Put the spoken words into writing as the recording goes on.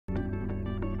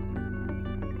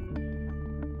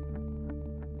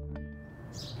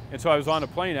And so I was on a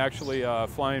plane actually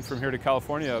flying from here to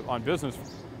California on business.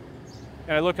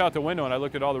 And I looked out the window and I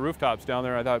looked at all the rooftops down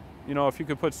there. I thought, you know, if you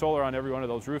could put solar on every one of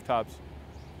those rooftops,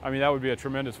 I mean, that would be a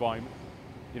tremendous volume.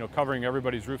 You know, covering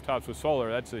everybody's rooftops with solar,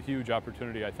 that's a huge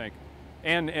opportunity, I think,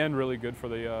 and really good for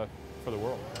the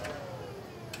world.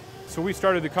 So we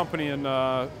started the company in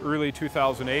early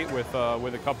 2008 with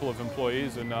a couple of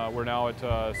employees, and we're now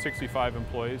at 65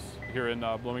 employees here in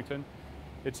Bloomington.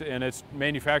 It's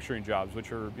manufacturing jobs,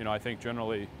 which are, you know, I think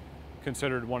generally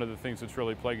considered one of the things that's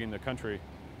really plaguing the country.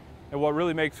 And what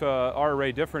really makes our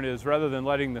array different is rather than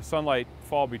letting the sunlight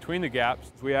fall between the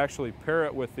gaps, we actually pair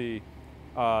it with the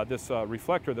this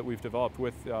reflector that we've developed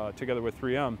together with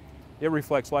 3M. It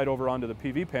reflects light over onto the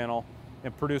PV panel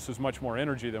and produces much more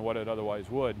energy than what it otherwise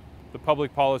would. The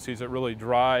public policies that really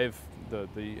drive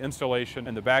the installation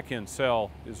and the back-end cell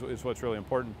is what's really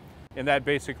important. And that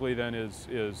basically then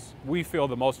is we feel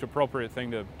the most appropriate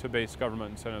thing to base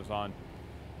government incentives on.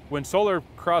 When solar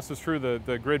crosses through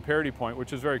the grid parity point,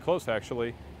 which is very close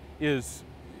actually, is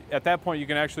at that point you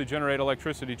can actually generate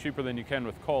electricity cheaper than you can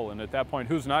with coal. And at that point,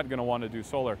 who's not going to want to do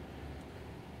solar?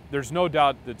 There's no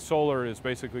doubt that solar is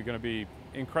basically going to be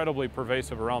incredibly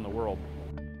pervasive around the world.